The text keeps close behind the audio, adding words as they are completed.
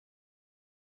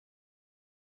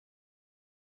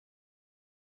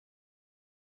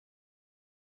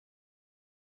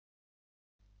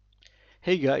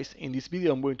Hey guys, in this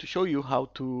video I'm going to show you how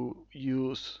to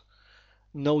use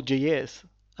Node.js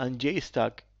and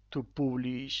jaystack to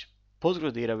publish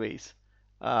Postgres database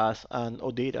as an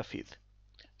Odata feed.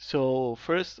 So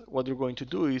first what we're going to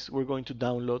do is we're going to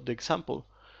download the example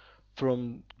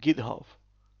from GitHub.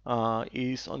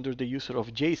 Is under the user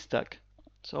of jaystack.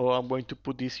 So I'm going to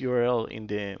put this URL in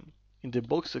the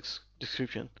box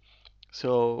description.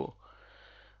 So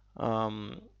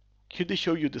um, here they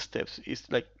show you the steps. It's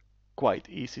like quite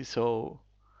easy. So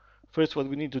first, what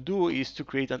we need to do is to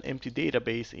create an empty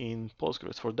database in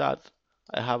Postgres. For that,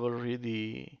 I have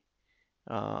already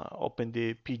opened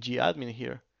the PG admin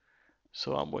here.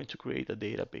 So I'm going to create a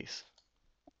database.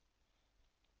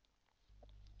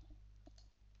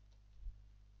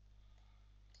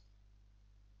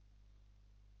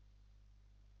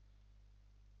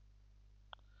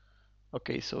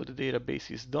 Okay, so the database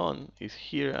is done, is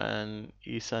here, and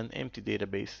is an empty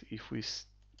database. If we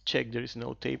check, there is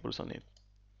no tables on it.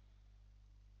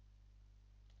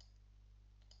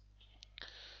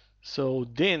 So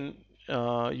then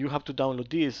you have to download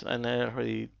this, and I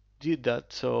already did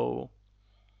that. So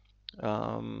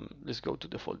let's go to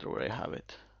the folder where I have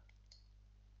it.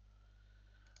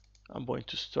 I'm going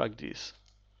to extract this.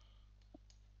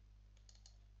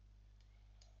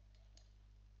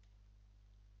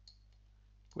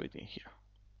 Put it in here.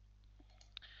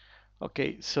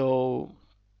 Okay, so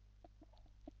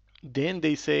then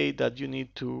they say that you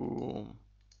need to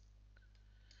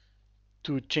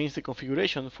change the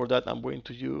configuration. For that, I'm going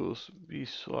to use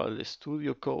Visual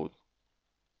Studio Code,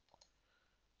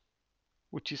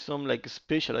 which is some like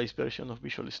specialized version of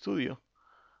Visual Studio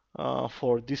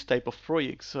for this type of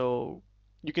project. So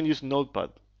you can use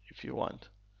Notepad if you want.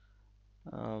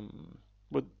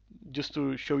 But just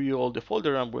to show you all the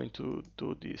folder, I'm going to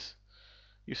do this.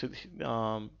 Use it,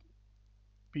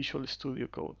 Visual Studio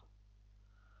Code.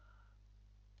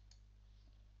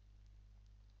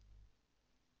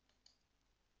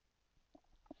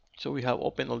 So we have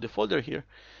opened all the folder here,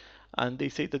 and they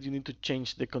say that you need to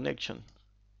change the connection.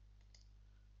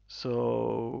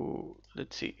 So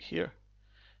let's see here.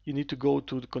 You need to go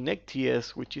to the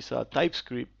connect.ts, which is a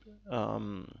TypeScript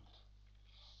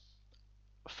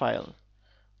file,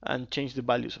 and change the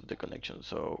values of the connection.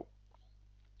 So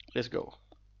let's go.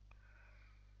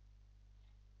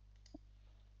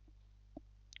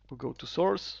 We go to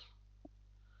source,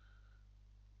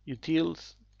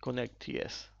 utils,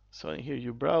 connect.ts. So in here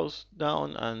you browse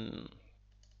down, and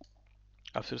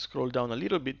after scroll down a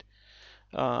little bit,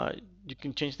 uh, you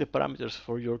can change the parameters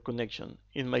for your connection.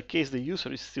 In my case, the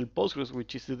user is still Postgres,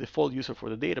 which is the default user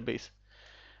for the database,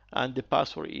 and the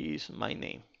password is my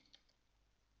name.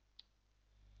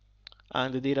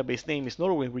 And the database name is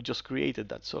Norway. We just created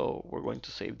that, so we're going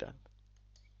to save that.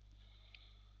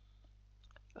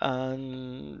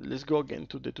 And let's go again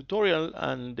to the tutorial,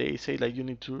 and they say like you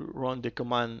need to run the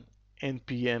command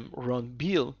npm run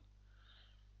build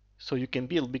so you can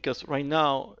build, because right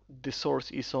now the source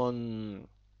is on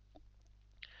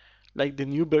like the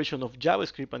new version of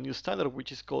JavaScript, a new standard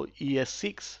which is called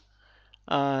ES6,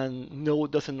 and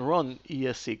Node doesn't run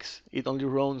ES6. It only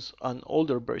runs an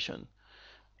older version.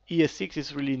 ES6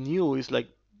 is really new. It's like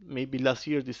maybe last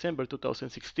year, December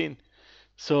 2016.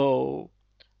 So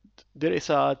there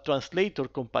is a translator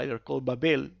compiler called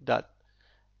Babel that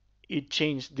it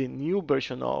changed the new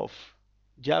version of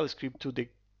JavaScript to the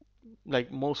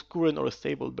like most current or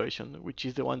stable version, which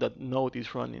is the one that Node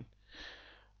is running.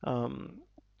 Um,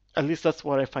 at least that's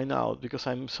what I find out, because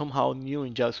I'm somehow new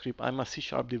in JavaScript. I'm a C#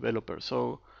 developer,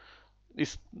 so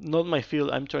it's not my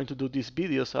field. I'm trying to do these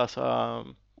videos as a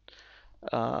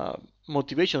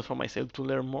motivation for myself to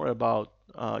learn more about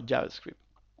JavaScript.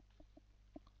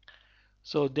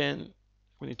 So then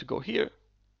we need to go here.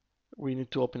 We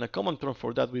need to open a command prompt.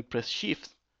 For that, we press Shift,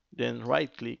 then right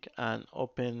click and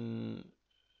open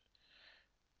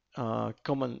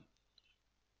command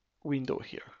window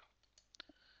here.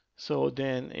 So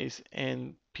then is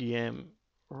npm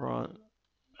run,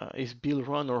 is build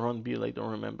run or run build? I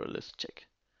don't remember. Let's check.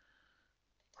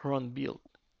 Run build.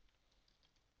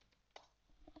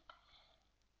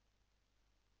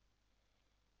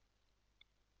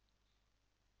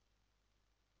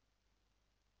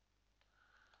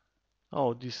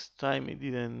 Oh, this time it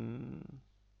didn't.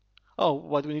 Oh,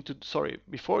 what we need to, sorry,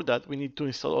 before that we need to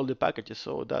install all the packages.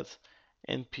 So that's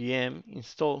npm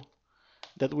install.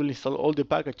 That will install all the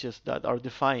packages that are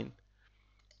defined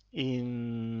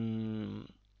in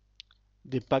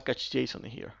the package JSON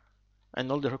here,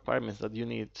 and all the requirements that you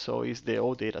need. So it's the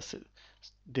Odata set.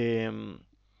 The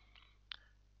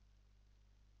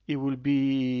it will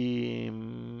be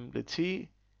let's see,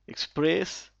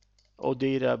 Express,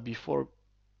 Odata before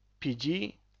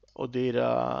PG,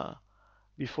 Odata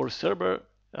before server,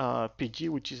 PG,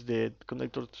 which is the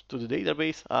connector to the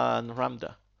database, and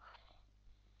Lambda.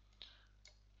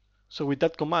 So with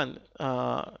that command,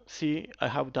 see, I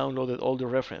have downloaded all the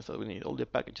reference that we need, all the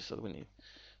packages that we need.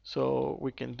 So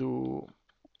we can do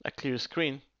a clear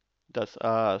screen, that's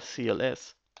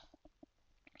CLS,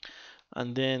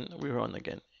 and then we run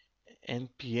again,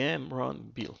 npm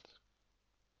run build.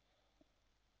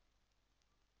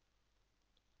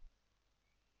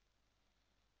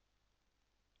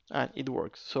 And it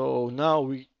works. So now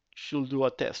we should do a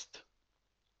test.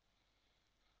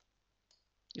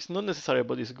 It's not necessary,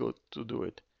 but it's good to do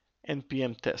it.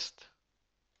 npm test.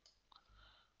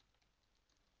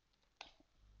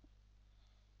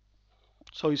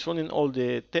 So it's running all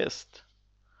the tests,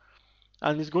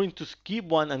 and it's going to skip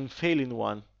one and fail in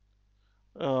one.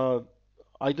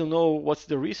 I don't know what's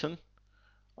the reason.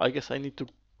 I guess I need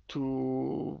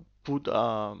to put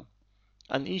an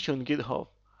issue on GitHub,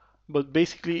 but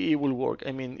basically it will work.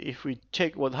 I mean, if we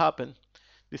check what happened,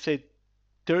 they said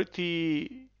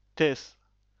 30 tests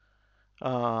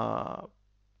uh,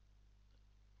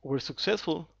 were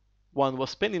successful, one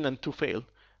was pending, and two failed.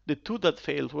 The two that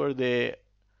failed were the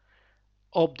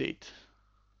update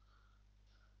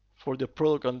for the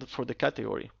product and for the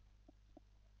category.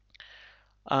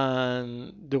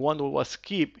 And the one that was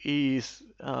skipped is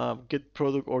get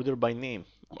product order by name.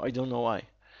 I don't know why.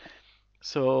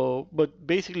 So, but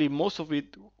basically most of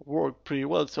it worked pretty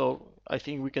well, so I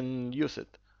think we can use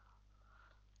it.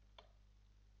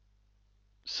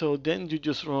 So then you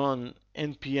just run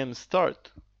npm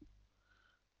start,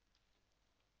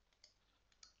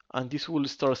 and this will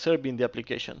start serving the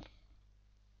application.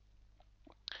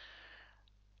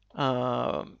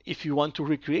 If you want to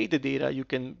recreate the data, you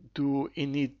can do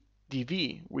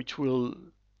initdb, which will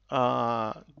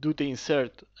do the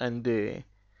insert and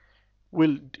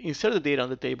will insert the data on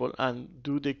the table and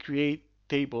do the create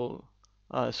table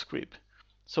script.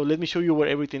 So let me show you where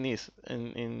everything is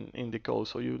in the code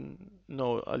so you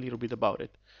know a little bit about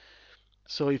it.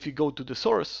 So if you go to the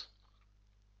source,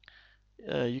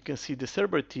 you can see the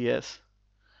server TS,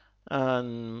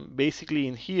 and basically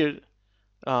in here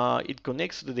it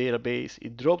connects to the database,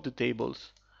 it drops the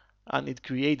tables, and it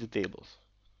creates the tables.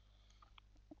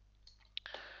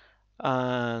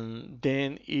 And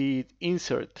then it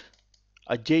insert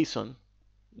a JSON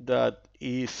that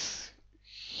is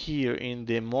here in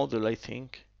the model, I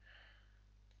think.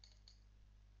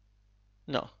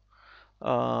 No,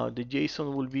 the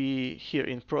JSON will be here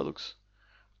in products.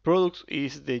 Products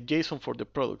is the JSON for the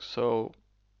products. So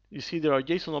you see there are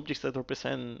JSON objects that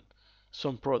represent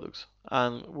some products,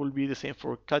 and will be the same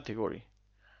for category.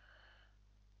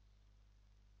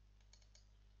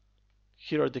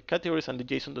 Here are the categories and the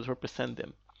JSON that represent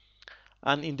them.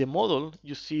 And in the model,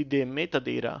 you see the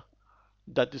metadata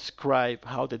that describe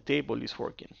how the table is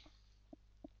working.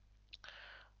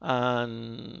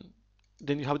 And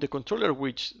then you have the controller,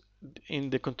 which in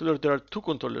the controller there are two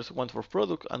controllers, one for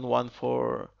product and one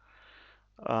for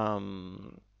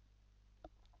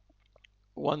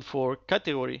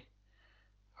category,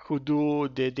 who do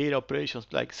the data operations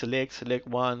like select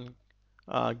one,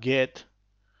 get,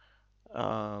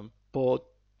 put,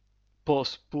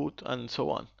 post, put, and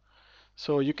so on.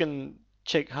 So you can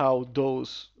check how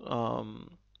those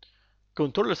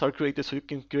controllers are created, so you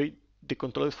can create the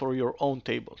controllers for your own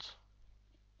tables.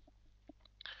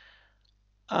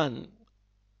 And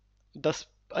that's,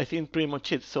 I think, pretty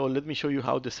much it. So let me show you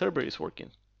how the server is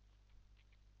working.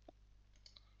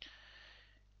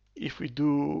 If we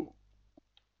do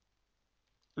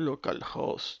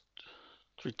localhost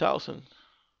 3000,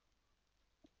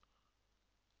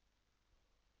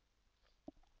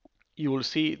 you will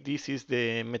see this is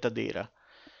the metadata.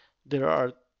 There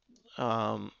are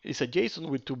it's a JSON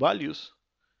with two values,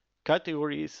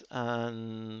 categories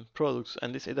and products,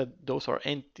 and they say that those are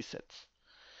empty sets.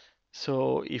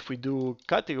 So if we do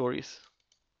categories,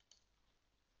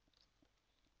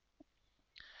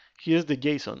 here's the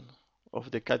JSON of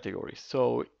the categories.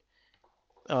 So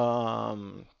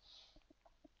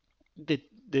the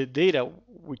data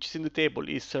which is in the table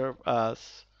is served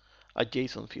as a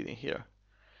JSON feed in here.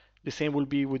 The same will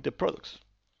be with the products.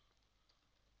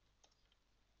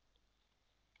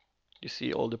 You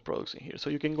see all the products in here. So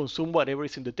you can consume whatever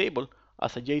is in the table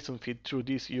as a JSON feed through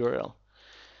this URL.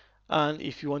 And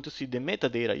if you want to see the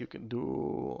metadata, you can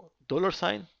do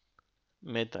 $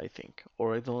 meta, I think.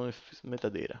 Or I don't know if it's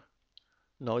metadata.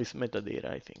 No, it's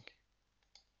metadata, I think.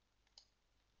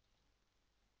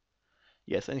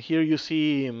 Yes, and here you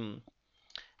see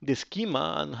the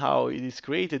schema and how it is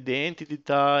created, the entity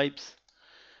types,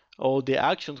 or the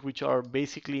actions, which are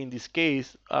basically in this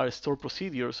case are stored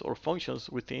procedures or functions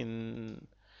within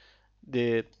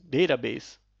the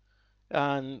database.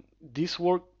 And this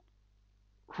work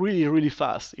really, really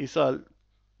fast. It's a,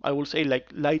 I would say, like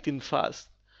lightning fast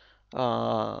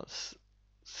uh,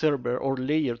 server or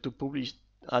layer to publish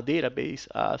a database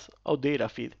as a data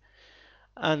feed.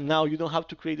 And now you don't have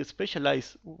to create a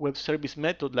specialized web service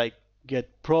method like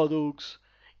get products,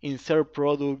 insert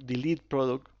product, delete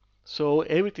product. So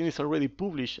everything is already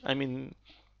published. I mean,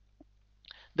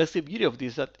 that's the beauty of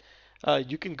this, that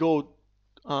you can go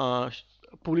uh,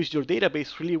 publish your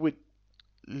database really with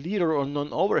little or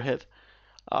none overhead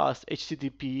as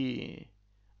HTTP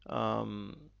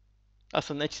um, as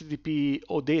an HTTP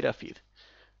OData feed.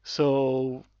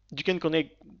 So you can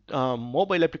connect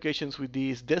mobile applications with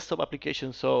these desktop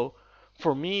applications. So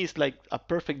for me, it's like a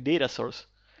perfect data source.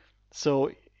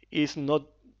 So it's not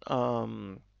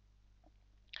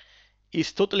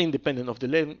it's totally independent of the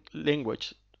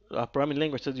language, programming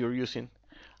language that you're using,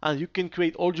 and you can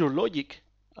create all your logic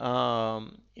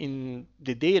in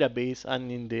the database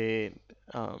and in the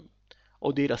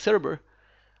OData server,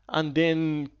 and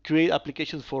then create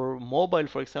applications for mobile,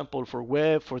 for example, for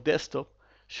web, for desktop,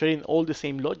 sharing all the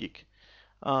same logic.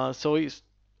 So it's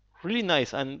really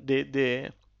nice, and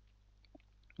the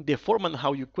format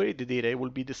how you query the data will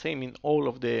be the same in all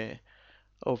of the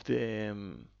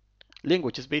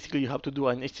languages. Basically, you have to do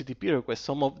an HTTP request.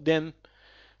 Some of the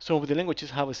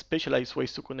languages have specialized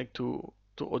ways to connect to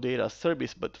OData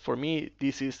service, but for me,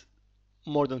 this is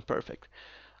more than perfect.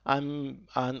 I'm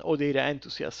an OData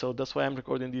enthusiast, so that's why I'm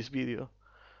recording this video.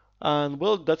 And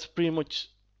well, that's pretty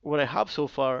much what I have so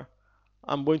far.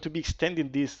 I'm going to be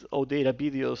extending these OData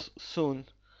videos soon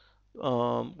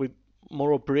with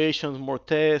more operations, more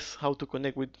tests, how to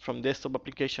connect with from desktop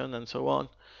application, and so on.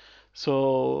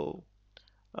 So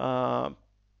uh,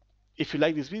 if you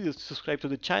like this video, subscribe to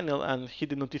the channel and hit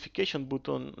the notification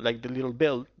button, like the little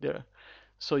bell there,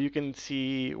 so you can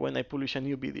see when I publish a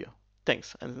new video.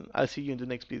 Thanks, and I'll see you in the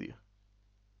next video.